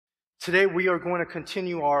Today we are going to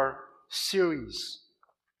continue our series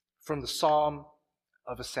from the Psalm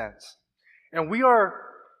of Ascent. And we are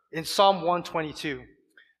in Psalm 122.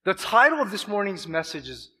 The title of this morning's message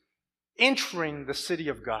is Entering the City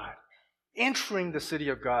of God. Entering the City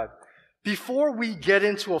of God. Before we get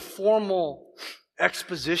into a formal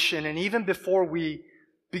exposition, and even before we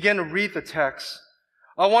begin to read the text,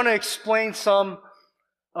 I want to explain some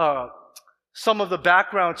of the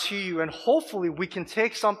background to you, and hopefully we can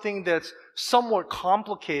take something that's somewhat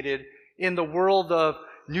complicated in the world of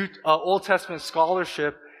Old Testament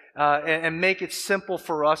scholarship and make it simple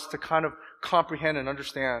for us to kind of comprehend and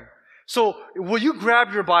understand. So will you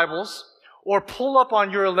grab your Bibles or pull up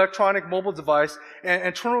on your electronic mobile device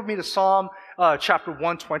and turn with me to Psalm chapter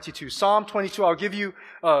 122. Psalm 22, I'll give you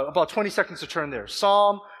about 20 seconds to turn there.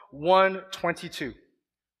 Psalm 122.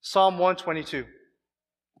 Psalm 122.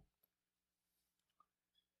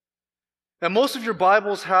 And most of your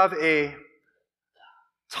Bibles have a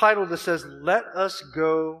title that says, Let Us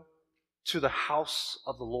Go to the House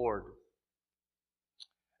of the Lord.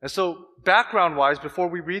 And so, background-wise, before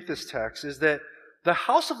we read this text, is that the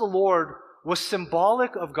house of the Lord was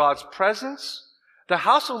symbolic of God's presence. The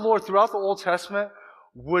house of the Lord throughout the Old Testament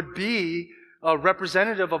would be a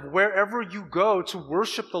representative of wherever you go to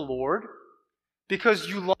worship the Lord because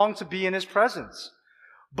you long to be in His presence.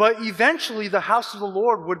 But eventually, the house of the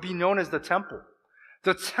Lord would be known as the temple.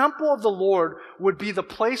 The temple of the Lord would be the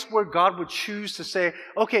place where God would choose to say,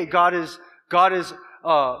 okay, God is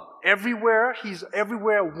everywhere. He's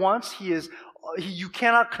everywhere at once. You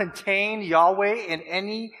cannot contain Yahweh in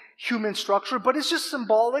any human structure, but it's just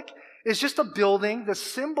symbolic. It's just a building that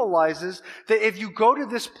symbolizes that if you go to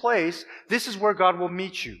this place, this is where God will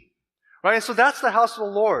meet you. Right? And so that's the house of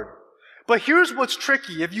the Lord. But here's what's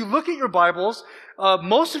tricky. If you look at your Bibles,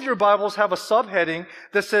 most of your Bibles have a subheading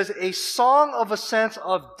that says a song of ascent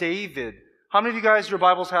of David. How many of you guys, your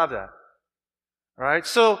Bibles have that? All right.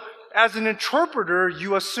 So as an interpreter,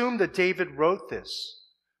 you assume that David wrote this.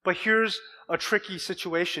 But here's a tricky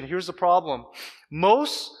situation. Here's the problem.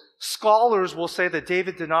 Most scholars will say that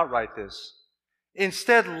David did not write this.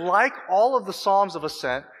 Instead, like all of the Psalms of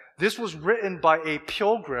Ascent, this was written by a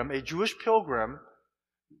pilgrim, a Jewish pilgrim,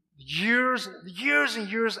 years and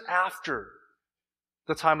years after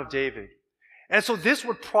the time of David. And so this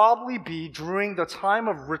would probably be during the time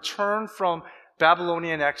of return from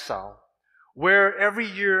Babylonian exile, where every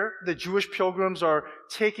year the Jewish pilgrims are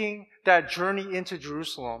taking that journey into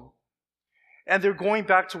Jerusalem, and they're going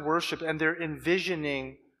back to worship, and they're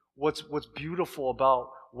envisioning what's beautiful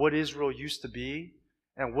about what Israel used to be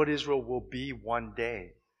and what Israel will be one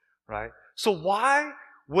day, right? So why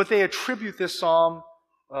would they attribute this psalm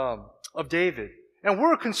of David? And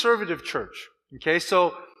we're a conservative church, okay?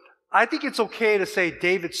 So I think it's okay to say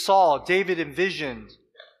David saw, David envisioned,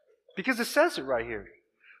 because it says it right here.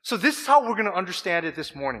 So this is how we're going to understand it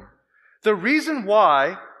this morning. The reason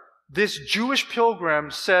why this Jewish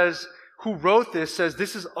pilgrim who wrote this says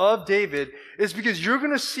this is of David is because you're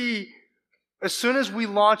going to see, as soon as we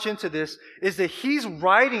launch into this, is that he's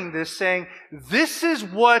writing this saying, this is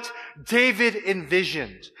what David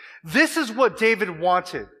envisioned. This is what David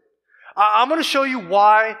wanted. I'm going to show you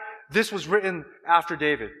why this was written after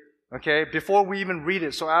David, okay, before we even read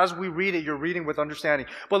it. So as we read it, you're reading with understanding.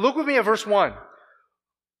 But look with me at verse 1.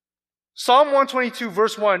 Psalm 122,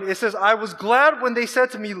 verse 1, it says, I was glad when they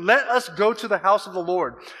said to me, let us go to the house of the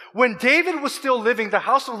Lord. When David was still living, the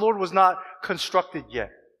house of the Lord was not constructed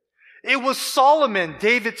yet. It was Solomon,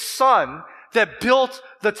 David's son, that built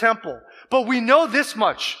the temple. But we know this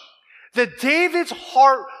much, that David's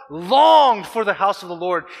heart longed for the house of the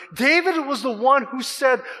Lord. David was the one who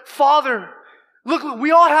said, Father, look,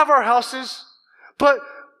 we all have our houses, but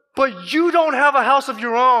you don't have a house of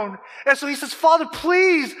your own. And so he says, Father,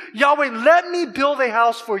 please, Yahweh, let me build a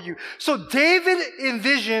house for you. So David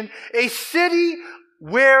envisioned a city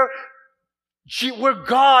where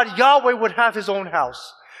God, Yahweh, would have His own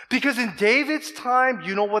house. Because in David's time,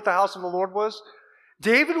 you know what the house of the Lord was?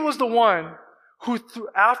 David was the one who,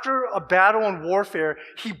 after a battle and warfare,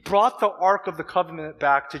 he brought the Ark of the Covenant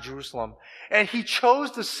back to Jerusalem. And he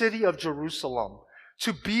chose the city of Jerusalem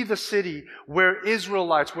to be the city where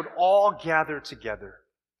Israelites would all gather together.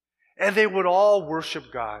 And they would all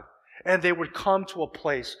worship God. And they would come to a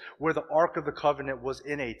place where the Ark of the Covenant was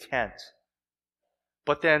in a tent.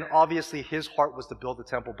 But then, obviously, his heart was to build the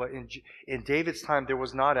temple. But in David's time, there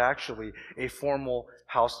was not actually a formal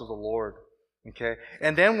house of the Lord. Okay?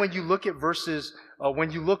 And then when you look at verses 3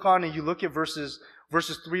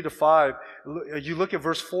 to 5, you look at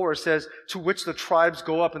verse 4, it says, to which the tribes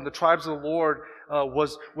go up, and the tribes of the Lord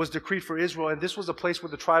was decreed for Israel, and this was a place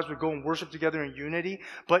where the tribes would go and worship together in unity.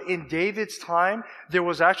 But in David's time, there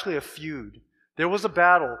was actually a feud. There was a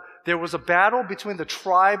battle. There was a battle between the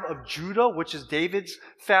tribe of Judah, which is David's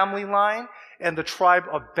family line, and the tribe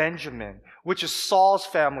of Benjamin, which is Saul's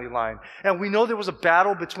family line. And we know there was a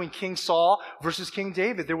battle between King Saul versus King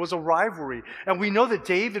David. There was a rivalry. And we know that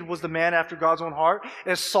David was the man after God's own heart,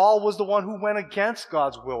 and Saul was the one who went against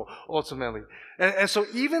God's will, ultimately. And so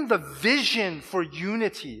even the vision for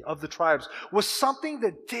unity of the tribes was something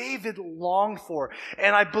that David longed for.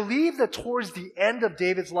 And I believe that towards the end of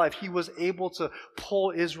David's life, he was able to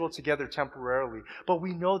pull Israel together temporarily. But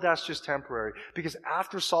we know that's just temporary, because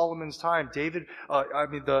after Solomon's time,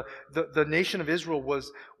 the nation of Israel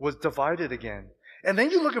was divided again. And then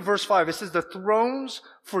you look at verse 5. It says, the thrones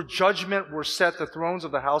for judgment were set, the thrones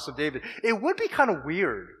of the house of David. It would be kind of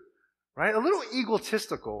weird, right? A little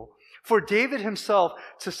egotistical for David himself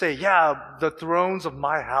to say, yeah, the thrones of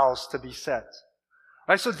my house to be set.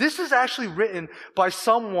 Right? So this is actually written by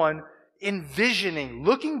someone envisioning,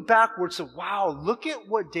 looking backwards, so wow, look at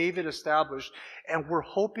what David established, and we're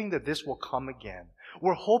hoping that this will come again.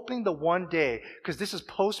 We're hoping that one day, because this is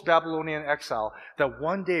post-Babylonian exile, that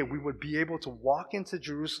one day we would be able to walk into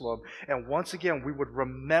Jerusalem, and once again we would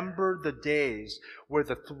remember the days where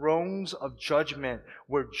the thrones of judgment,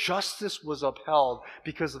 where justice was upheld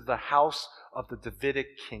because of the house of the Davidic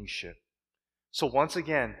kingship. So once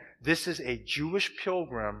again, this is a Jewish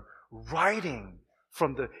pilgrim writing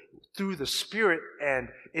through the Spirit and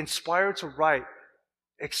inspired to write,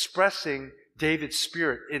 expressing David's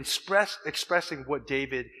spirit, expressing what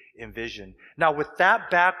David envisioned. Now, with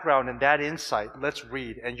that background and that insight, let's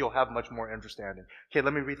read, and you'll have much more understanding. Okay,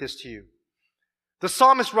 let me read this to you. The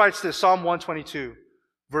psalmist writes this, Psalm 122,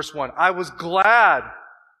 verse 1. I was glad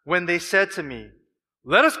when they said to me,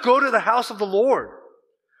 let us go to the house of the Lord.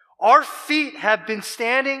 Our feet have been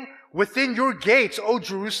standing within your gates, O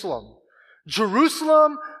Jerusalem.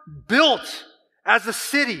 Jerusalem built as a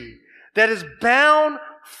city that is bound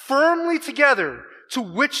firmly together, to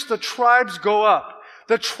which the tribes go up.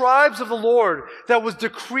 The tribes of the Lord that was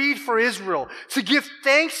decreed for Israel, to give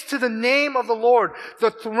thanks to the name of the Lord.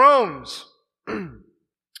 The thrones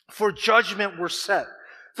for judgment were set.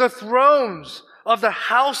 The thrones of the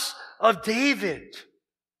house of David.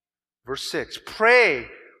 Verse 6, pray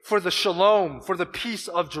for the shalom, for the peace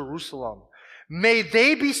of Jerusalem. May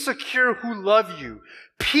they be secure who love you.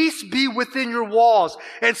 Peace be within your walls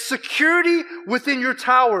and security within your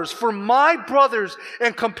towers. For my brothers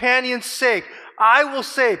and companions' sake, I will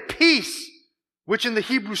say peace, which in the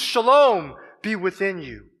Hebrew shalom, be within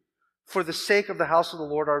you. For the sake of the house of the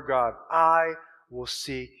Lord our God, I will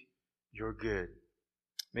seek your good.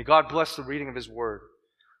 May God bless the reading of His word.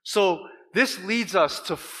 So this leads us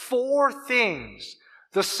to 4 things.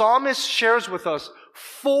 The psalmist shares with us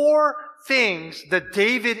 4 things that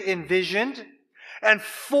David envisioned, and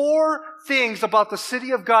 4 things about the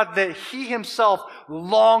city of God that he himself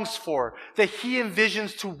longs for, that he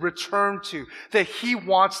envisions to return to, that he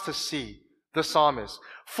wants to see, the psalmist.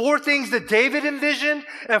 4 things that David envisioned,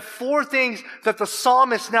 and 4 things that the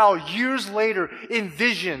psalmist now, years later,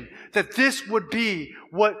 envisioned that this would be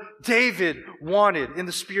what David wanted in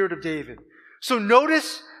the spirit of David. So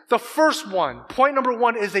notice the first one. Point number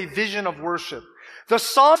 1 is a vision of worship. The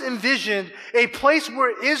psalmist envisioned a place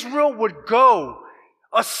where Israel would go,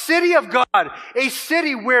 a city of God, a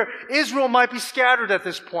city where Israel might be scattered at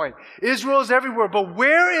this point. Israel is everywhere, but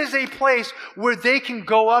where is a place where they can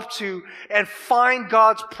go up to and find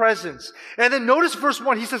God's presence? And then notice verse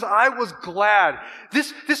 1, he says, I was glad.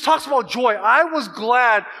 This talks about joy. I was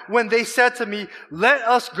glad when they said to me, let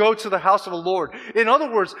us go to the house of the Lord. In other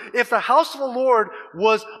words, if the house of the Lord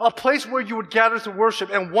was a place where you would gather to worship,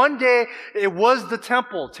 and one day it was the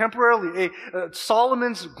temple, temporarily,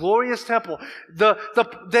 Solomon's glorious temple,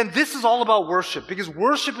 then this is all about worship, because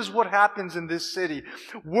worship is what happens in this city.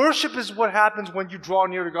 Worship is what happens when you draw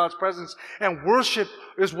near to God's presence, and worship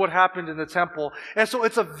is what happened in the temple. And so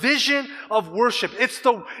it's a vision of worship. It's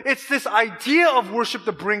this idea of worship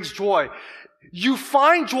that brings joy. You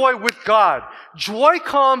find joy with God. Joy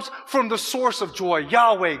comes from the source of joy,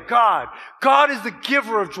 Yahweh, God. God is the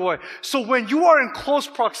giver of joy. So when you are in close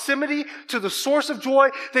proximity to the source of joy,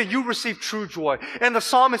 then you receive true joy. And the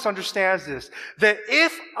psalmist understands this, that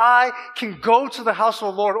if I can go to the house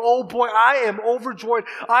of the Lord, oh boy, I am overjoyed.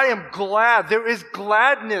 I am glad. There is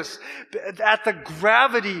gladness at the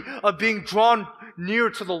gravity of being drawn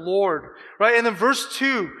near to the Lord, right? And then verse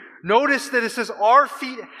 2, notice that it says, our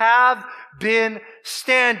feet have been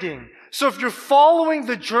standing. So if you're following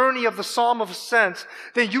the journey of the Psalm of Ascents,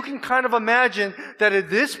 then you can kind of imagine that at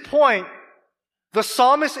this point, The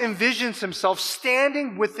psalmist envisions himself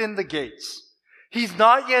standing within the gates. He's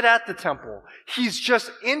not yet at the temple. He's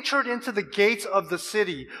just entered into the gates of the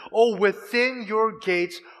city. Oh, within your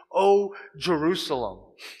gates, oh, Jerusalem.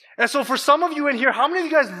 And so for some of you in here, how many of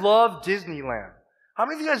you guys love Disneyland? How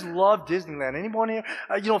many of you guys love Disneyland? Anyone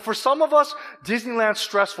here? For some of us, Disneyland's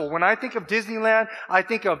stressful. When I think of Disneyland, I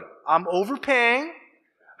think of, I'm overpaying.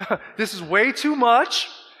 This is way too much.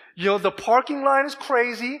 The parking line is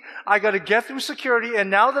crazy. I got to get through security.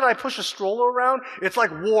 And now that I push a stroller around, it's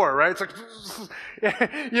like war, right? It's like,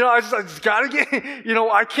 I just got to get,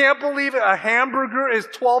 I can't believe it. A hamburger is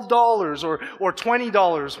 $12 or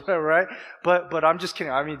 $20, right? But I'm just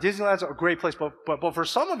kidding. I mean, Disneyland's a great place, but for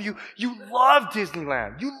some of you, you love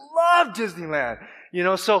Disneyland. You love Disneyland,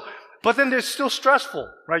 but then it's still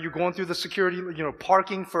stressful, right? You're going through the security,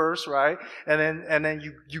 parking first, right? And then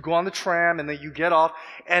you go on the tram and then you get off.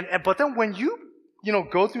 But then when you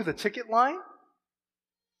go through the ticket line,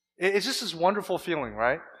 it's just this wonderful feeling,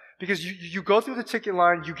 right? Because you go through the ticket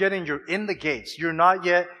line, you get in, you're in the gates. You're not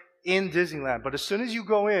yet in Disneyland. But as soon as you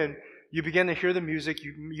go in, you begin to hear the music.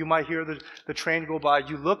 You might hear the train go by.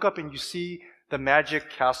 You look up and you see the Magic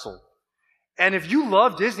Castle. And if you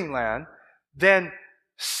love Disneyland, then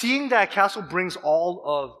seeing that castle brings all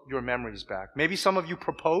of your memories back. Maybe some of you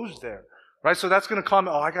proposed there, right? So that's going to come,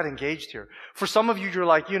 I got engaged here. For some of you, you're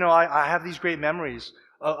like, I have these great memories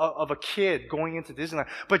of a kid going into Disneyland.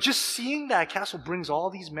 But just seeing that castle brings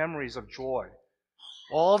all these memories of joy.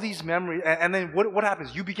 All these memories. And then what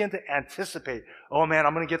happens? You begin to anticipate. Oh man,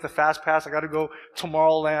 I'm going to get the fast pass. I got to go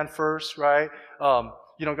Tomorrowland first, right?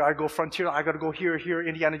 I gotta go Frontier, I gotta go here,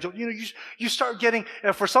 Indiana Jones. You start getting,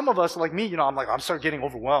 and for some of us, like me, I'm start getting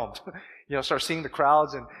overwhelmed. Start seeing the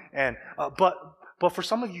crowds but for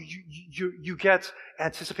some of you, you get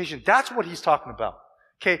anticipation. That's what he's talking about.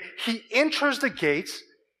 Okay. He enters the gates.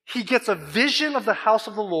 He gets a vision of the house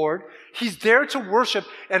of the Lord. He's there to worship,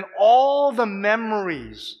 and all the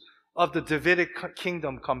memories of the Davidic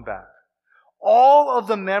kingdom come back. All of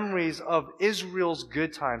the memories of Israel's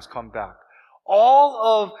good times come back.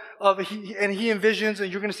 All of he envisions,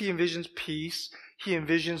 and you're going to see he envisions peace. He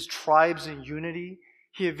envisions tribes in unity.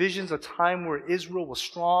 He envisions a time where Israel was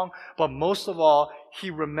strong, but most of all, he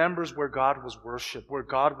remembers where God was worshipped, where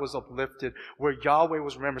God was uplifted, where Yahweh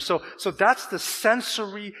was remembered. So that's the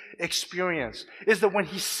sensory experience, is that when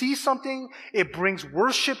he sees something, it brings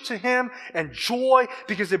worship to him and joy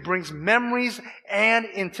because it brings memories and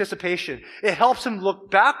anticipation. It helps him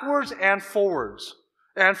look backwards and forward,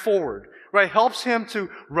 right? Helps him to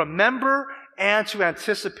remember and to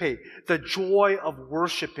anticipate the joy of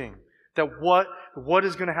worshiping, that what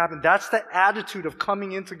is going to happen. That's the attitude of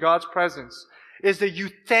coming into God's presence, is that you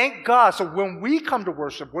thank God. So when we come to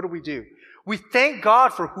worship, what do? We thank God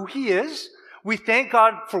for who he is. We thank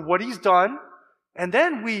God for what he's done. And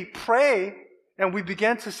then we pray and we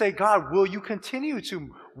begin to say, God, will you continue to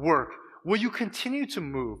work? Will you continue to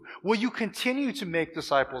move? Will you continue to make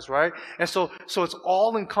disciples, right? And so it's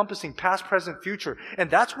all encompassing, past, present, future. And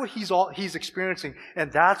that's what he's experiencing.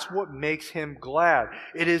 And that's what makes him glad.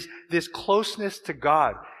 It is this closeness to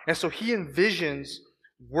God. And so he envisions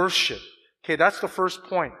worship. Okay, that's the first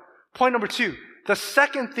point. Point number 2. The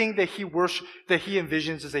second thing that he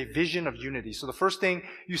envisions is a vision of unity. So the first thing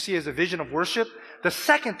you see is a vision of worship. The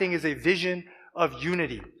second thing is a vision of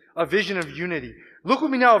unity. A vision of unity. Look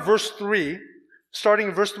with me now at verse 3, starting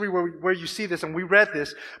in verse 3 where you see this, and we read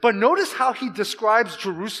this. But notice how he describes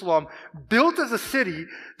Jerusalem built as a city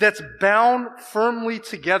that's bound firmly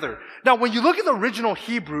together. Now, when you look at the original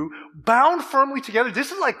Hebrew, bound firmly together,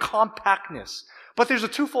 this is like compactness. But there's a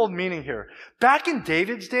twofold meaning here. Back in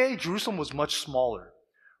David's day, Jerusalem was much smaller,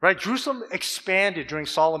 right? Jerusalem expanded during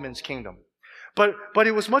Solomon's kingdom. But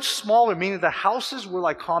it was much smaller, meaning the houses were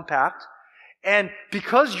like compact. And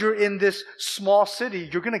because you're in this small city,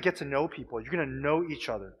 you're going to get to know people. You're going to know each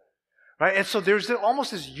other, right? And so there's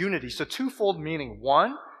almost this unity. So twofold meaning.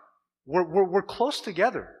 One, we're close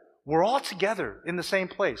together. We're all together in the same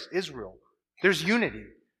place, Israel. There's unity.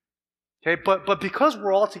 Okay, but because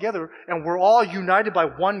we're all together and we're all united by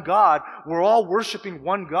one God, we're all worshiping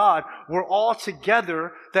one God, we're all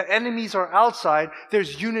together, the enemies are outside,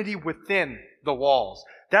 there's unity within the walls.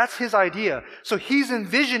 That's his idea. So he's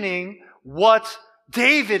envisioning what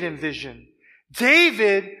David envisioned.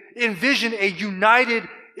 David envisioned a united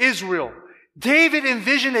Israel. David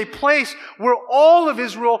envisioned a place where all of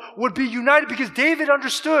Israel would be united because David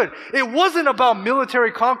understood it wasn't about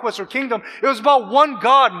military conquest or kingdom. It was about one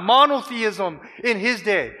God, monotheism in his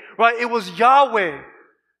day, right? It was Yahweh,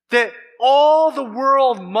 that all the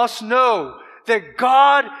world must know that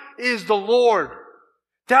God is the Lord,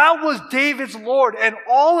 That was David's Lord. And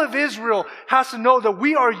all of Israel has to know that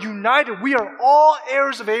we are united. We are all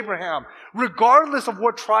heirs of Abraham, regardless of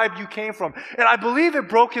what tribe you came from. And I believe it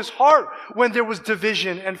broke his heart when there was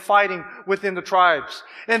division and fighting within the tribes.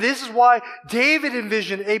 And this is why David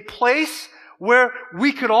envisioned a place where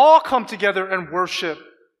we could all come together and worship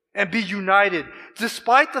and be united,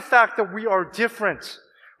 despite the fact that we are different.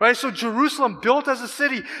 Right? So Jerusalem, built as a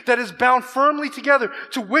city that is bound firmly together,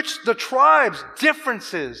 to which the tribes,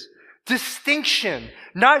 differences, distinction,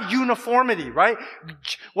 not uniformity, right?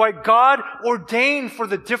 What God ordained for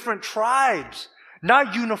the different tribes,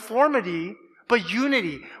 not uniformity, but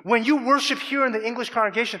unity. When you worship here in the English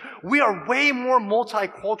congregation, we are way more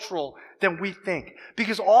multicultural than we think.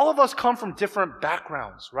 Because all of us come from different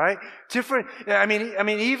backgrounds, right? I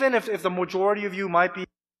mean, even if the majority of you might be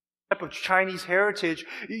type of Chinese heritage,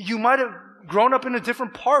 you might have grown up in a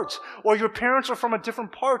different part, or your parents are from a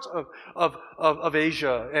different part of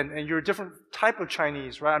Asia, and you're a different type of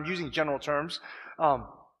Chinese, right? I'm using general terms.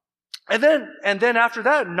 And then after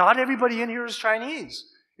that, not everybody in here is Chinese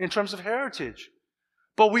in terms of heritage.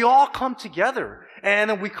 But we all come together, and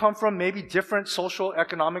then we come from maybe different social,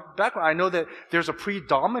 economic background. I know that there's a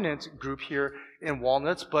predominant group here in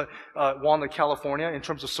Walnut, California, in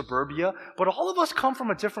terms of suburbia, but all of us come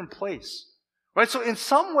from a different place, right? So in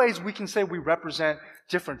some ways, we can say we represent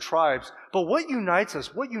different tribes, but what unites us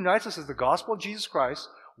is the gospel of Jesus Christ,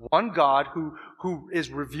 one God who is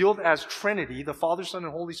revealed as Trinity, the Father, Son,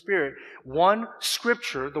 and Holy Spirit, one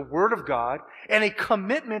Scripture, the Word of God, and a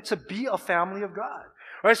commitment to be a family of God.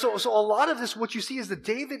 Right, so a lot of this, what you see is that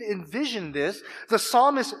David envisioned this. The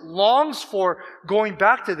psalmist longs for going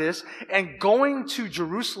back to this, and going to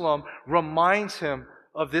Jerusalem reminds him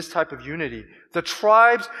of this type of unity. The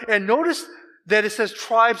tribes, and notice that it says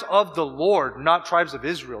tribes of the Lord, not tribes of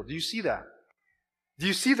Israel. Do you see that? Do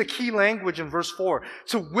you see the key language in verse 4?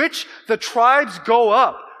 To which the tribes go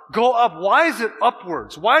up. Go up. Why is it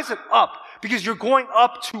upwards? Why is it up? Because you're going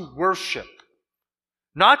up to worship.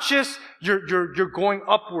 Not just you're going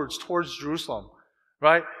upwards towards Jerusalem,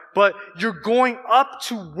 right? But you're going up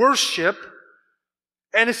to worship.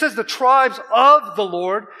 And it says the tribes of the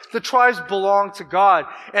Lord, the tribes belong to God.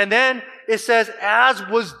 And then it says, as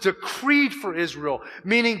was decreed for Israel,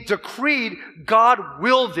 meaning decreed, God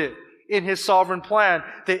willed it in His sovereign plan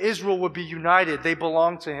that Israel would be united. They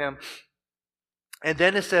belong to Him. And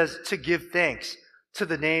then it says to give thanks to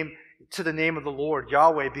the name of the Lord,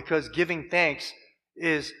 Yahweh, because giving thanks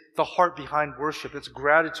is the heart behind worship. It's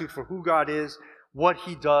gratitude for who God is, what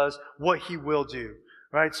He does, what He will do.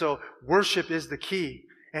 Right? So worship is the key.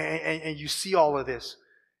 And you see all of this.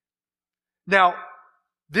 Now,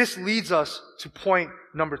 this leads us to point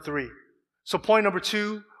number 3. So point number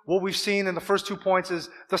 2, what we've seen in the first 2 points is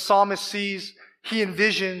the psalmist sees, he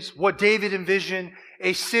envisions what David envisioned,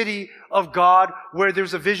 a city of God where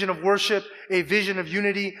there's a vision of worship, a vision of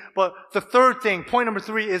unity. But the third thing, point number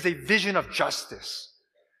 3, is a vision of justice.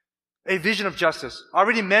 A vision of justice. I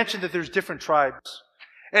already mentioned that there's different tribes.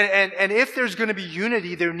 And if there's going to be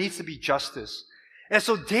unity, there needs to be justice. And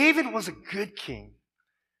so David was a good king.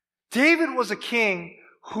 David was a king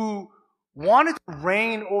who wanted to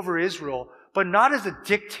reign over Israel, but not as a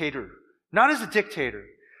dictator. Not as a dictator.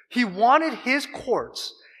 He wanted his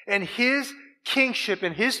courts and his kingship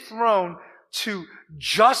and his throne to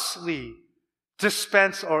justly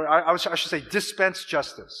dispense, or I should say dispense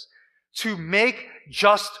justice. To make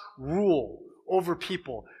just rule over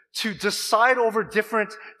people. To decide over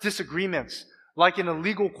different disagreements, like in a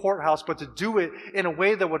legal courthouse, but to do it in a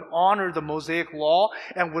way that would honor the Mosaic law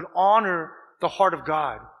and would honor the heart of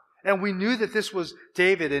God. And we knew that this was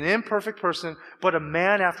David, an imperfect person, but a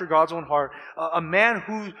man after God's own heart, a man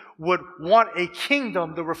who would want a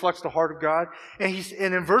kingdom that reflects the heart of God. And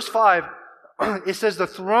in verse 5, it says the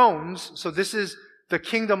thrones, so this is the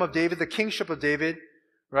kingdom of David, the kingship of David,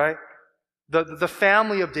 right? The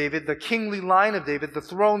family of David, the kingly line of David, the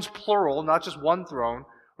thrones plural, not just one throne,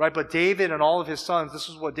 right? But David and all of his sons, this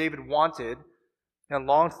is what David wanted and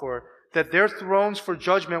longed for, that their thrones for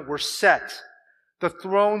judgment were set. The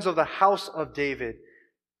thrones of the house of David.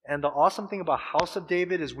 And the awesome thing about house of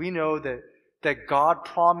David is we know that God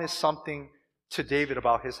promised something to David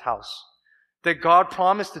about his house. That God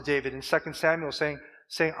promised to David in 2 Samuel saying,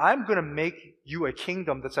 I'm going to make you a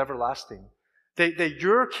kingdom that's everlasting. That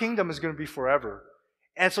your kingdom is going to be forever.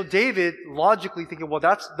 And so David, logically thinking, well,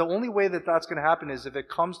 that's the only way that that's going to happen is if it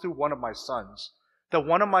comes through one of my sons. That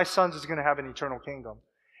one of my sons is going to have an eternal kingdom.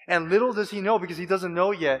 And little does he know, because he doesn't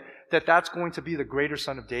know yet, that that's going to be the greater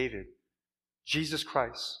son of David. Jesus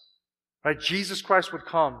Christ. Right? Jesus Christ would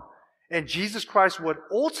come. And Jesus Christ would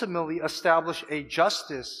ultimately establish a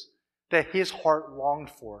justice that his heart longed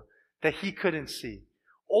for, that he couldn't see.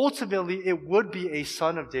 Ultimately, it would be a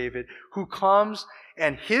son of David who comes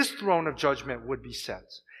and his throne of judgment would be set.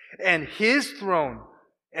 And his throne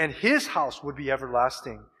and his house would be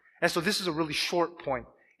everlasting. And so this is a really short point,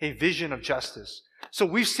 a vision of justice. So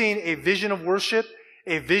we've seen a vision of worship,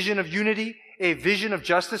 a vision of unity, a vision of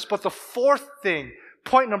justice. But the fourth thing,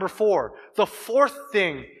 point number 4, the fourth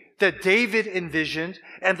thing that David envisioned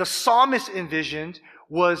and the psalmist envisioned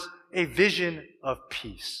was a vision of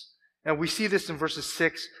peace. And we see this in verses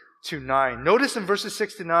 6 to 9. Notice in verses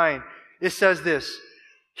 6 to 9, it says this: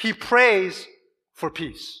 he prays for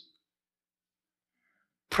peace.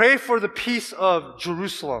 Pray for the peace of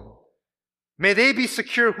Jerusalem. May they be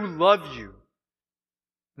secure who love you.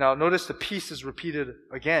 Now notice the peace is repeated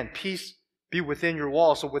again. Peace be within your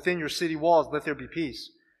walls. So within your city walls, let there be peace.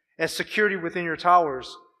 And security within your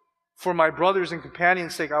towers. For my brothers and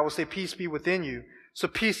companions' sake, I will say peace be within you. So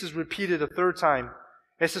peace is repeated a third time.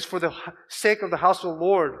 It says, for the sake of the house of the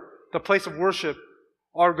Lord, the place of worship,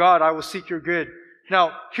 our God, I will seek your good.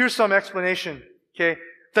 Now, here's some explanation, okay?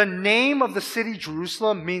 The name of the city,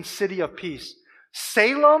 Jerusalem, means city of peace.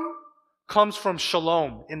 Salem comes from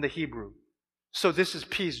shalom in the Hebrew. So this is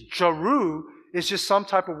peace. Jeru is just some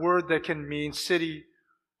type of word that can mean city,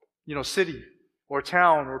 city or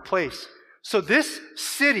town or place. So this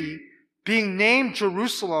city, being named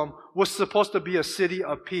Jerusalem, was supposed to be a city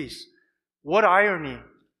of peace. What irony.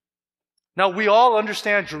 Now, we all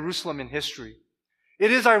understand Jerusalem in history.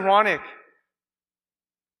 It is ironic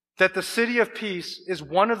that the city of peace is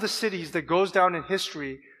one of the cities that goes down in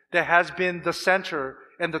history that has been the center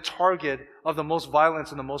and the target of the most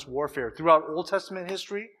violence and the most warfare. Throughout Old Testament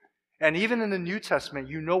history, and even in the New Testament,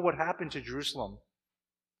 you know what happened to Jerusalem.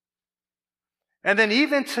 And then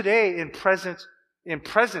even today in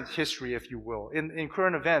present history, if you will, in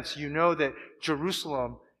current events, you know that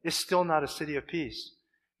Jerusalem is still not a city of peace.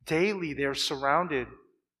 Daily, they're surrounded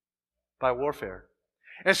by warfare.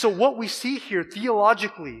 And so what we see here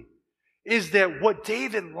theologically is that what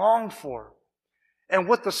David longed for and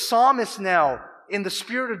what the psalmist now, in the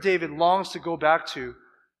spirit of David, longs to go back to,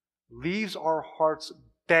 leaves our hearts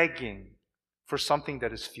begging for something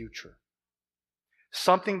that is future.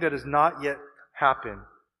 Something that has not yet happened.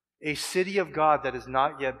 A city of God that is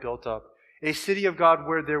not yet built up. A city of God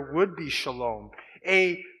where there would be shalom.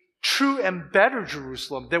 A true and better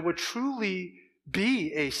Jerusalem that would truly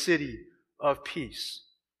be a city of peace.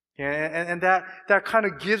 And that kind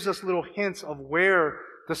of gives us little hints of where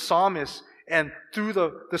the psalmist and through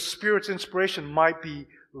the Spirit's inspiration might be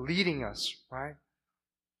leading us, right?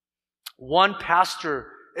 One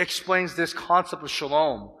pastor explains this concept of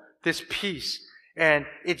shalom, this peace, and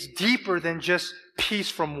it's deeper than just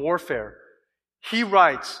peace from warfare. He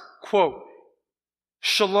writes, quote,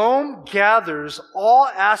 "Shalom gathers all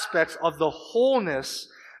aspects of the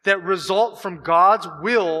wholeness that result from God's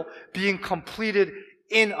will being completed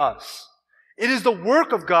in us. It is the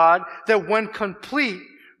work of God that, when complete,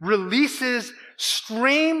 releases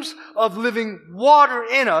streams of living water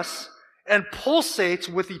in us and pulsates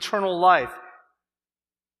with eternal life.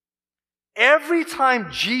 Every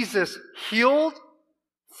time Jesus healed,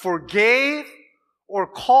 forgave, or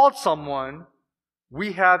called someone,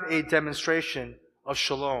 we have a demonstration of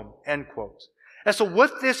shalom," end quote. And so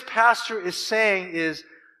what this pastor is saying is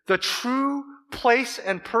the true place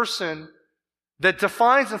and person that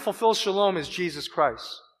defines and fulfills shalom is Jesus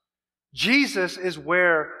Christ. Jesus is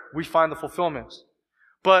where we find the fulfillment.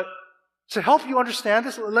 But to help you understand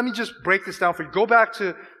this, let me just break this down for you. Go back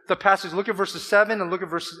to the passage. Look at verses 7 and look at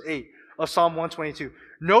verses 8 of Psalm 122.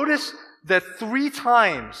 Notice that 3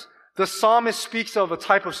 times the psalmist speaks of a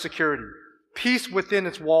type of security. Peace within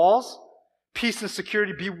its walls. Peace and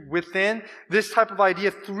security be within. This type of idea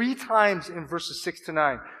 3 times in verses 6 to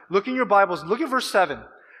 9. Look in your Bibles. Look at verse 7.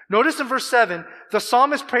 Notice in verse 7, the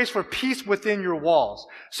psalmist prays for peace within your walls.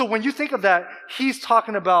 So when you think of that, he's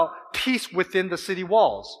talking about peace within the city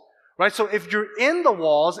walls. Right? So if you're in the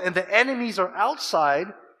walls and the enemies are outside,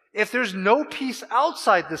 if there's no peace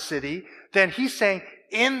outside the city, then he's saying,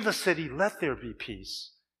 in the city, let there be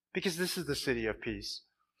peace. Because this is the city of peace.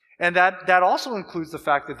 And that also includes the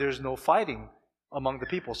fact that there's no fighting among the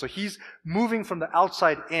people. So he's moving from the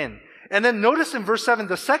outside in. And then notice in verse 7,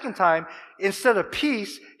 the second time, instead of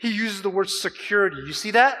peace, he uses the word security. You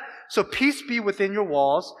see that? So peace be within your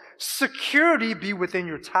walls, security be within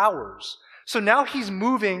your towers. So now he's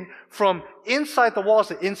moving from inside the walls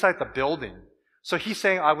to inside the building. So he's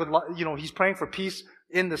saying, he's praying for peace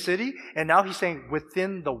in the city, and now he's saying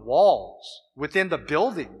within the walls, within the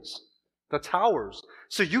buildings, the towers.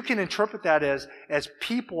 So you can interpret that as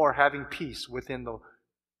people are having peace within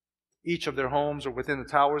each of their homes or within the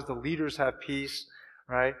towers. The leaders have peace,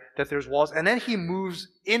 right? That there's walls. And then he moves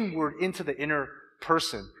inward into the inner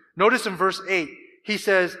person. Notice in verse 8, he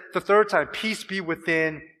says the third time, peace be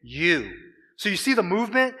within you. So you see the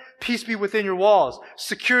movement? Peace be within your walls.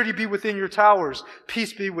 Security be within your towers.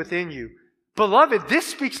 Peace be within you. Beloved, this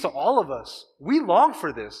speaks to all of us. We long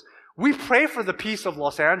for this. We pray for the peace of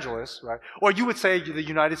Los Angeles, right? Or you would say the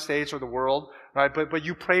United States or the world, right? But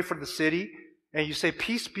you pray for the city and you say,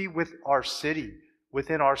 peace be with our city,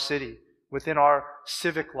 within our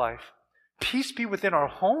civic life. Peace be within our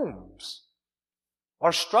homes,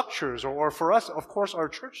 our structures, or for us, of course, our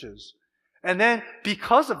churches. And then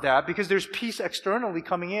because of that, because there's peace externally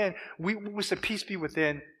coming in, we say peace be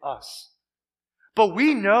within us. But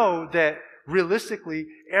we know that realistically,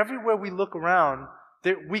 everywhere we look around,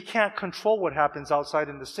 that we can't control what happens outside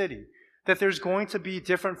in the city. That there's going to be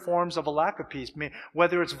different forms of a lack of peace. I mean,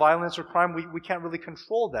 whether it's violence or crime, we can't really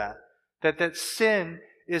control that. That sin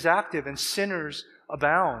is active and sinners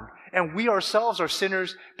abound. And we ourselves are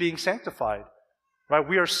sinners being sanctified. Right?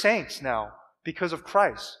 We are saints now because of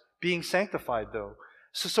Christ. Being sanctified, though.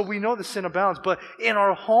 So we know that sin abounds. But in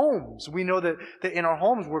our homes, we know that in our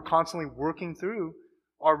homes, we're constantly working through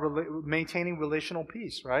maintaining relational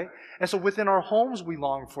peace, right? And so within our homes, we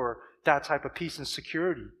long for that type of peace and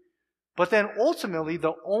security. But then ultimately,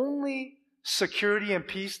 the only security and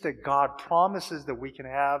peace that God promises that we can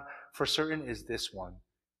have for certain is this one.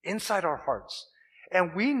 Inside our hearts.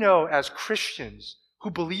 And we know as Christians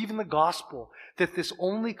who believe in the gospel that this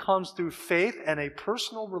only comes through faith and a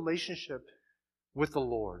personal relationship with the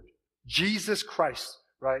Lord. Jesus Christ,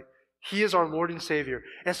 right? He is our Lord and Savior.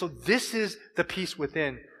 And so this is the peace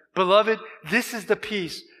within. Beloved, this is the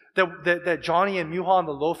peace that Johnny and Muha and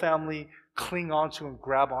the Lowe family cling onto and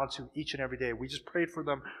grab onto each and every day. We just prayed for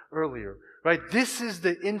them earlier, right? This is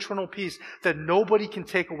the internal peace that nobody can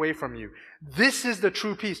take away from you. This is the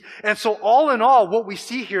true peace. And so all in all, what we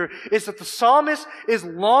see here is that the psalmist is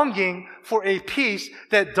longing for a peace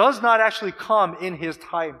that does not actually come in his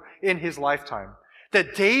time, in his lifetime.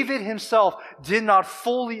 That David himself did not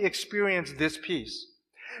fully experience this peace.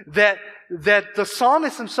 That the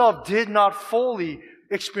psalmist himself did not fully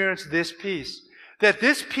experience this peace. That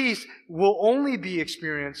this peace will only be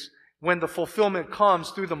experienced when the fulfillment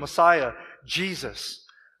comes through the Messiah, Jesus.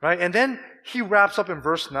 Right? And then he wraps up in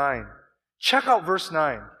verse 9. Check out verse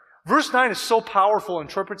 9. Verse 9 is so powerful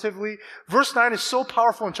interpretively. Verse 9 is so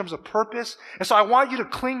powerful in terms of purpose. And so I want you to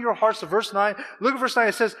cling your hearts to verse 9. Look at verse 9.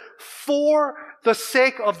 It says, for the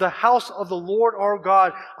sake of the house of the Lord our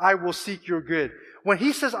God, I will seek your good. When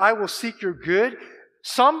he says, I will seek your good,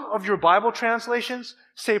 some of your Bible translations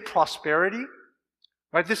say prosperity.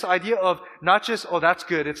 Right? This idea of not just, oh, that's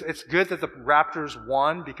good. It's good that the Raptors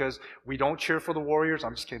won because we don't cheer for the Warriors.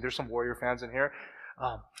 I'm just kidding. There's some Warrior fans in here.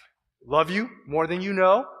 Love you more than you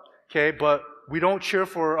know. Okay, but we don't cheer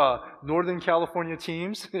for Northern California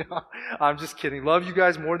teams. I'm just kidding. Love you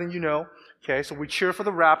guys more than you know. Okay, so we cheer for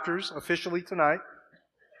the Raptors officially tonight.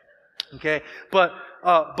 Okay, but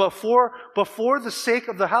for the sake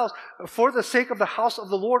of the house, for the sake of the house of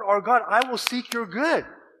the Lord our God, I will seek your good.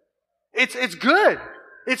 It's good.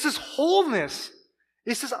 It's His wholeness.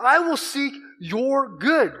 It says, I will seek your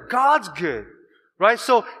good, God's good. Right?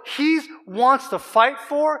 So He wants to fight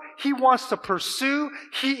for, He wants to pursue,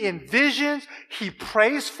 He envisions, He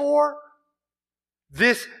prays for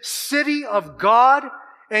this city of God.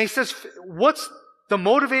 And He says, what's the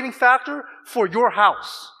motivating factor? For your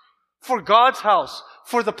house, for God's house,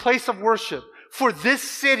 for the place of worship, for this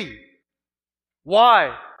city.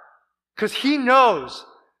 Why? Because He knows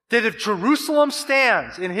that if Jerusalem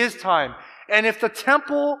stands in His time, and if the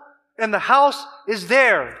temple and the house is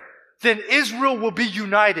there, then Israel will be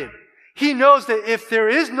united. He knows that if there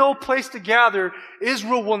is no place to gather,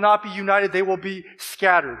 Israel will not be united. They will be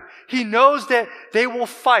scattered. He knows that they will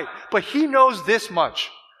fight, but He knows this much.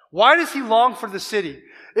 Why does He long for the city?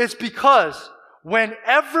 It's because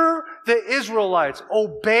whenever the Israelites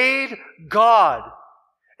obeyed God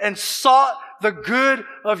and sought the good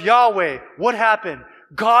of Yahweh, what happened?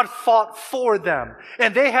 God fought for them,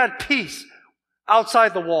 and they had peace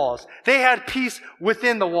outside the walls. They had peace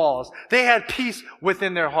within the walls. They had peace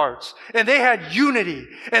within their hearts. And they had unity.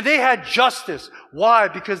 And they had justice. Why?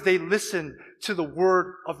 Because they listened to the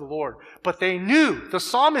word of the Lord. But they knew, the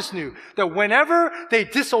psalmist knew, that whenever they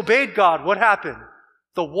disobeyed God, what happened?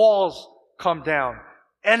 The walls come down.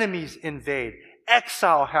 Enemies invade.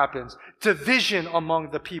 Exile happens. Division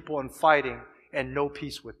among the people and fighting. And no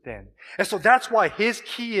peace within. And so that's why his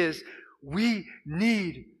key is we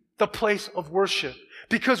need the place of worship.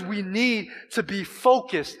 Because we need to be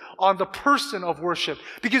focused on the person of worship.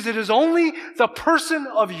 Because it is only the person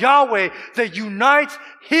of Yahweh that unites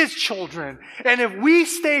His children. And if we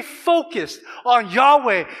stay focused on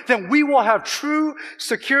Yahweh, then we will have true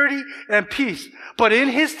security and peace. But in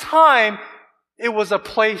His time, it was a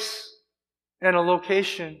place and a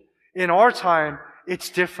location. In our time, it's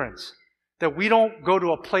different. That we don't go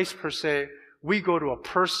to a place per se. We go to a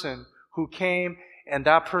person who came, and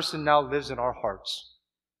that person now lives in our hearts.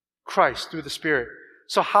 Christ through the Spirit.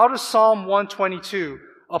 So how does Psalm 122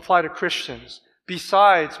 apply to Christians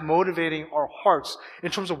besides motivating our hearts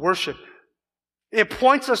in terms of worship? It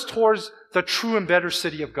points us towards the true and better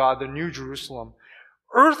city of God, the New Jerusalem.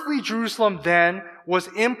 Earthly Jerusalem then was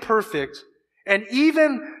imperfect, and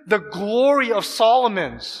even the glory of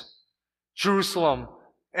Solomon's Jerusalem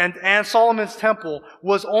and Solomon's temple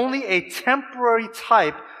was only a temporary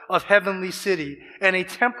type of heavenly city and a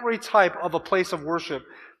temporary type of a place of worship.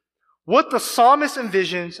 What the psalmist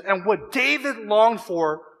envisions and what David longed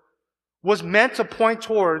for was meant to point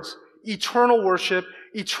towards eternal worship,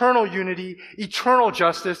 eternal unity, eternal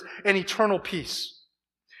justice, and eternal peace.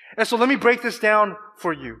 And so let me break this down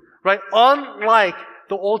for you, right? Unlike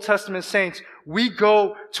the Old Testament saints, we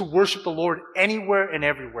go to worship the Lord anywhere and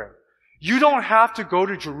everywhere. You don't have to go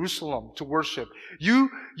to Jerusalem to worship.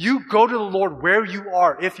 You go to the Lord where you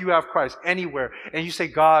are, if you have Christ, anywhere, and you say,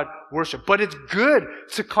 God, worship. But it's good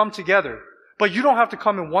to come together. But you don't have to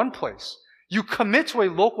come in one place. You commit to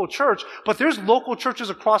a local church, but there's local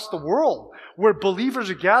churches across the world where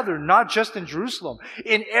believers are gathered, not just in Jerusalem.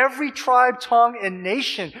 In every tribe, tongue, and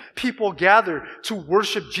nation, people gather to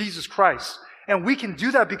worship Jesus Christ. And we can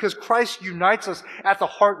do that because Christ unites us at the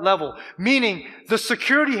heart level. Meaning, the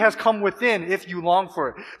security has come within if you long for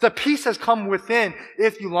it. The peace has come within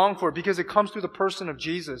if you long for it because it comes through the person of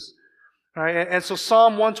Jesus. Right? And so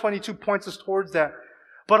Psalm 122 points us towards that.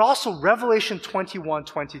 But also Revelation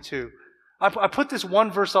 21:22. I put this one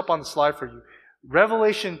verse up on the slide for you.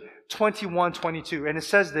 Revelation 21:22. And it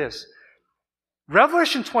says this.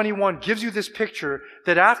 Revelation 21 gives you this picture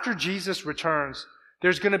that after Jesus returns,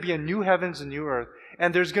 there's going to be a new heavens and new earth.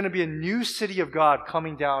 And there's going to be a new city of God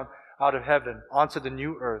coming down out of heaven onto the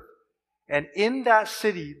new earth. And in that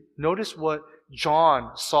city, notice what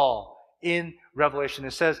John saw in Revelation.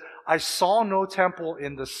 It says, I saw no temple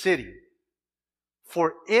in the city,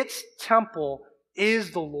 for its temple is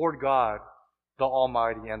the Lord God, the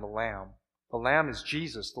Almighty, and the Lamb. The Lamb is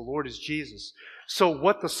Jesus. The Lord is Jesus. So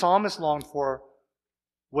what the psalmist longed for,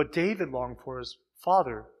 what David longed for is,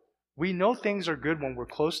 Father, we know things are good when we're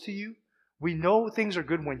close to you. We know things are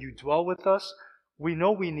good when you dwell with us. We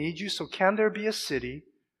know we need you. So can there be a city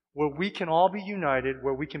where we can all be united,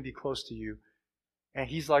 where we can be close to you? And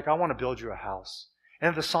he's like, I want to build you a house.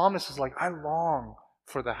 And the psalmist is like, I long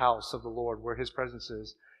for the house of the Lord where His presence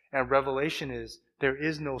is. And Revelation is, there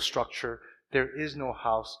is no structure, there is no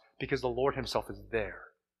house, because the Lord Himself is there.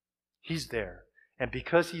 He's there. And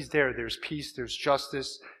because He's there, there's peace, there's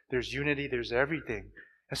justice, there's unity, there's everything.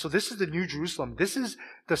 And so this is the New Jerusalem. This is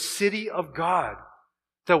the city of God.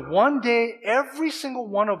 That one day, every single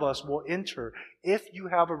one of us will enter if you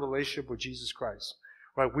have a relationship with Jesus Christ.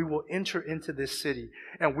 Right? We will enter into this city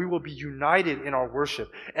and we will be united in our worship.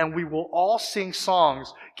 And we will all sing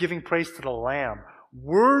songs giving praise to the Lamb.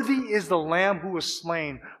 Worthy is the Lamb who was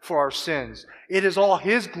slain for our sins. It is all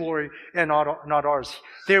His glory and not ours.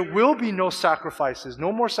 There will be no sacrifices,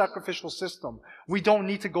 no more sacrificial system. We don't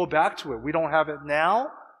need to go back to it. We don't have it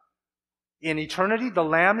now. In eternity, the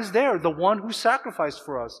Lamb is there, the one who sacrificed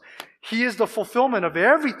for us. He is the fulfillment of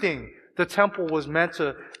everything the temple was meant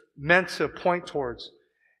to point towards.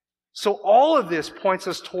 So all of this points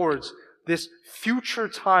us towards this future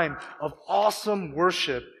time of awesome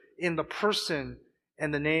worship in the person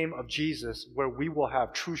and the name of Jesus, where we will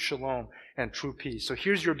have true shalom and true peace. So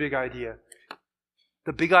here's your big idea.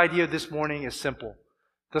 The big idea this morning is simple.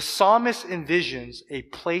 The psalmist envisions a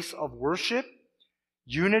place of worship,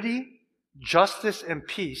 unity, justice, and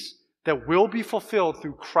peace that will be fulfilled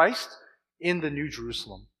through Christ in the New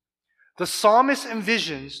Jerusalem. The psalmist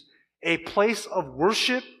envisions a place of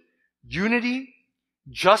worship, unity,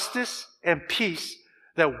 justice, and peace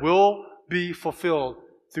that will be fulfilled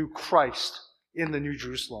through Christ in the New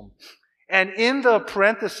Jerusalem. And in the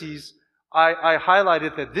parentheses, I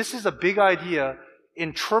highlighted that this is a big idea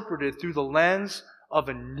interpreted through the lens of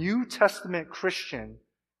a New Testament Christian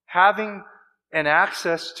having an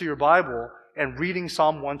access to your Bible and reading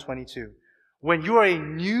Psalm 122. When you are a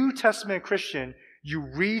New Testament Christian, you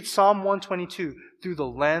read Psalm 122 through the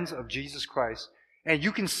lens of Jesus Christ. And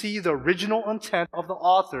you can see the original intent of the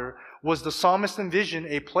author Was the psalmist envision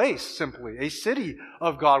a place, simply, a city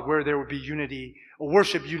of God where there would be unity,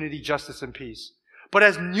 worship, unity, justice, and peace. But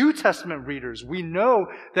as New Testament readers, we know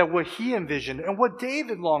that what he envisioned and what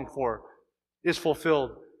David longed for is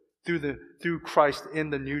fulfilled through Christ in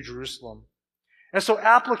the New Jerusalem. And so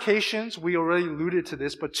applications, we already alluded to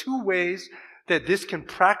this, but two ways that this can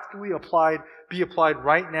practically be applied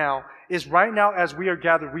right now is right now as we are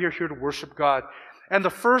gathered, we are here to worship God. And the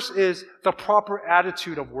first is the proper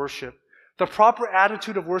attitude of worship. The proper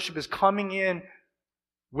attitude of worship is coming in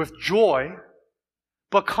with joy,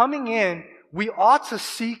 but coming in, we ought to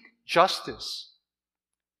seek justice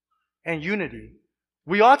and unity.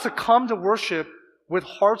 We ought to come to worship with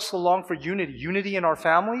hearts that long for unity. Unity in our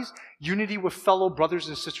families, unity with fellow brothers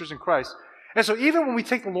and sisters in Christ. And so even when we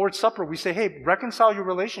take the Lord's Supper, we say, hey, reconcile your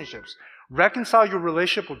relationships. Reconcile your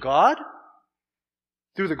relationship with God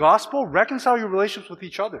through the gospel. Reconcile your relationships with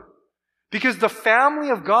each other. Because the family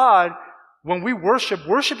of God, when we worship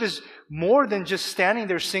is more than just standing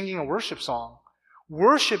there singing a worship song.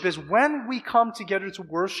 Worship is when we come together to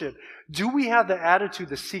worship, do we have the attitude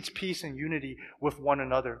that seeks peace and unity with one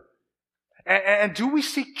another? And do we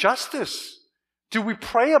seek justice? Do we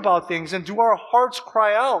pray about things? And do our hearts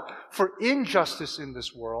cry out for injustice in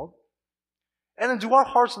this world? And then do our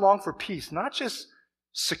hearts long for peace? Not just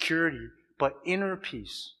security, but inner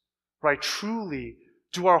peace. Right? Truly,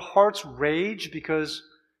 do our hearts rage because,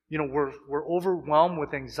 we're overwhelmed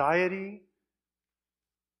with anxiety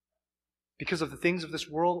because of the things of this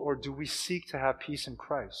world? Or do we seek to have peace in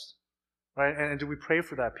Christ? Right? And do we pray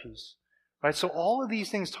for that peace? Right? So all of these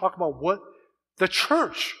things talk about what the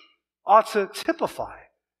church ought to typify,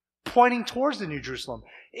 pointing towards the New Jerusalem.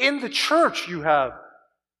 In the church, you have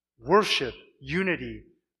worship, unity,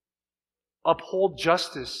 uphold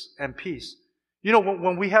justice and peace.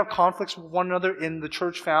 When we have conflicts with one another in the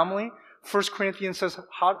church family, 1 Corinthians says,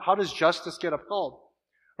 how does justice get upheld?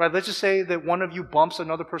 Right? Let's just say that one of you bumps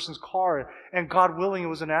another person's car, and God willing, it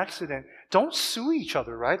was an accident. Don't sue each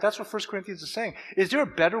other, right? That's what 1 Corinthians is saying. Is there a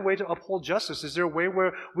better way to uphold justice? Is there a way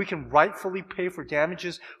where we can rightfully pay for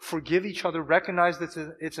damages, forgive each other, recognize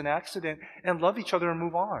that it's an accident, and love each other and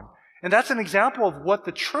move on? And that's an example of what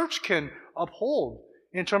the church can uphold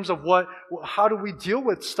in terms of how do we deal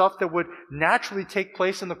with stuff that would naturally take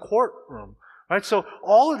place in the courtroom, right? So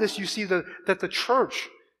all of this you see that the church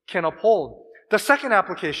can uphold. The second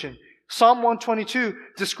application, Psalm 122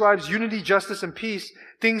 describes unity, justice, and peace,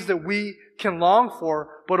 things that we can long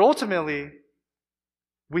for, but ultimately,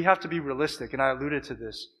 we have to be realistic, and I alluded to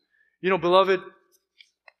this. Beloved,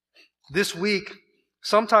 this week,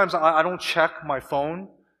 sometimes I don't check my phone,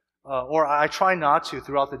 or I try not to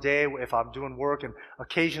throughout the day if I'm doing work, and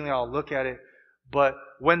occasionally I'll look at it. But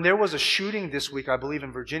when there was a shooting this week, I believe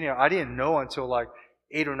in Virginia, I didn't know until like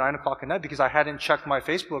 8 or 9 o'clock at night because I hadn't checked my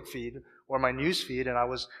Facebook feed or my news feed, and I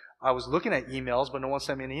was looking at emails, but no one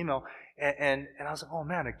sent me an email, and I was like, oh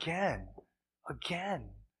man, again,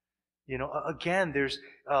 there's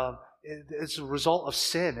it's a result of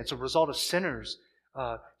sin, it's a result of sinners,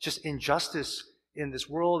 just injustice in this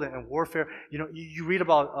world and warfare. You read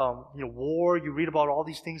about war, you read about all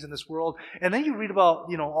these things in this world, and then you read about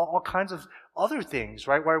all kinds of other things,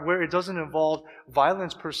 right? Where it doesn't involve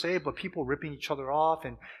violence per se, but people ripping each other off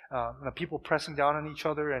and people pressing down on each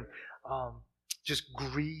other and just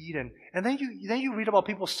greed and then you read about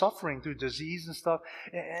people suffering through disease and stuff.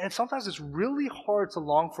 And sometimes it's really hard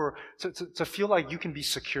to feel like you can be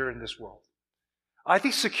secure in this world. I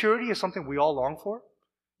think security is something we all long for.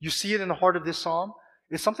 You see it in the heart of this psalm.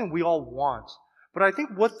 It's something we all want. But I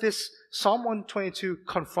think what this Psalm 122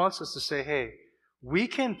 confronts us to say, hey, we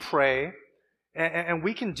can pray and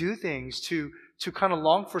we can do things to kind of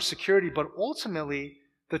long for security, but ultimately,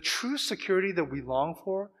 the true security that we long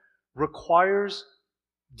for requires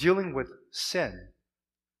dealing with sin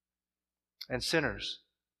and sinners.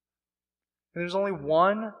 And there's only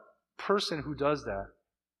one person who does that,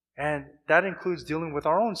 and that includes dealing with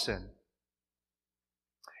our own sin.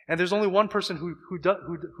 And there's only one person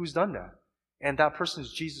who's done that, and that person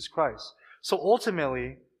is Jesus Christ. So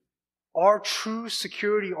ultimately, our true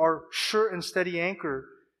security, our sure and steady anchor,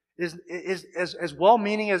 is as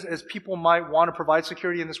well-meaning as people might want to provide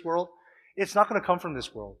security in this world. It's not going to come from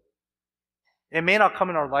this world. It may not come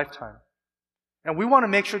in our lifetime. And we want to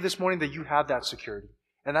make sure this morning that you have that security.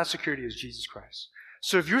 And that security is Jesus Christ.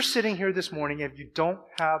 So if you're sitting here this morning, if you don't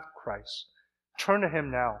have Christ, turn to Him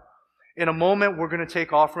now. In a moment, we're going to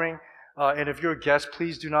take offering. And if you're a guest,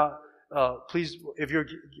 please do not, if you're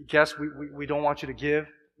a guest, we don't want you to give,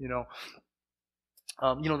 the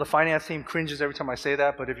finance team cringes every time I say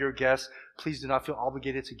that, but if you're a guest, please do not feel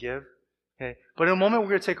obligated to give. Okay? But in a moment, we're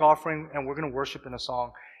going to take offering and we're going to worship in a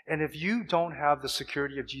song. And if you don't have the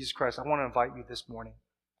security of Jesus Christ, I want to invite you this morning.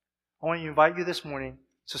 I want to invite you this morning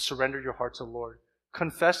to surrender your heart to the Lord.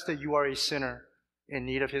 Confess that you are a sinner in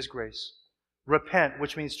need of His grace. Repent,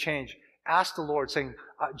 which means change. Ask the Lord, saying,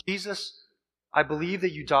 Jesus, I believe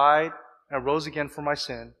that you died and rose again for my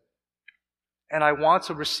sin, and I want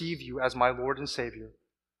to receive you as my Lord and Savior.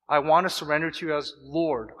 I want to surrender to you as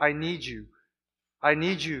Lord. I need you. I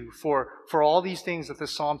need you for all these things that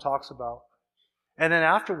this psalm talks about. And then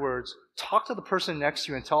afterwards, talk to the person next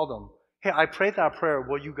to you and tell them, hey, I prayed that prayer.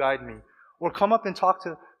 Will you guide me? Or come up and talk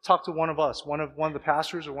to one of us, one of the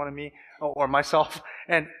pastors or one of me or myself.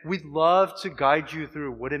 And we'd love to guide you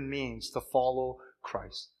through what it means to follow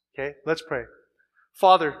Christ. Okay, let's pray.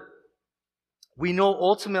 Father, we know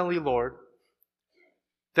ultimately, Lord,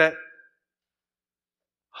 that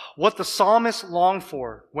what the psalmist longed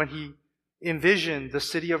for when he envisioned the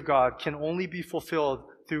city of God can only be fulfilled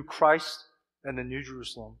through Christ and the New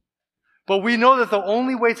Jerusalem. But we know that the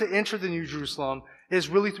only way to enter the New Jerusalem is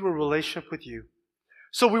really through a relationship with you.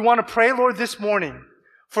 So we want to pray, Lord, this morning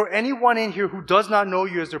for anyone in here who does not know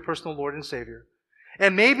you as their personal Lord and Savior.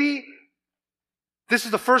 And maybe this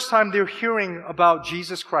is the first time they're hearing about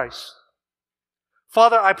Jesus Christ.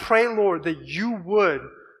 Father, I pray, Lord, that you would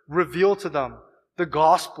reveal to them the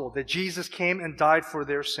gospel that Jesus came and died for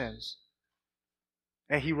their sins.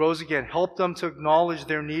 And He rose again. Help them to acknowledge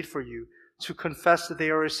their need for you, to confess that they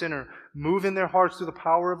are a sinner. Move in their hearts through the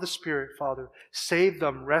power of the Spirit, Father. Save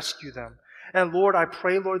them, rescue them. And Lord, I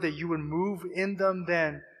pray, Lord, that you would move in them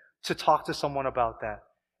then to talk to someone about that.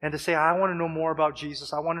 And to say, I want to know more about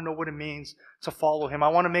Jesus. I want to know what it means to follow Him. I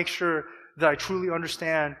want to make sure that I truly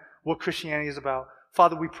understand what Christianity is about.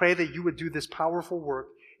 Father, we pray that you would do this powerful work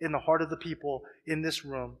in the heart of the people in this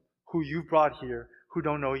room who you've brought here, who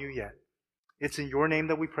don't know you yet. It's in your name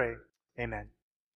that we pray. Amen.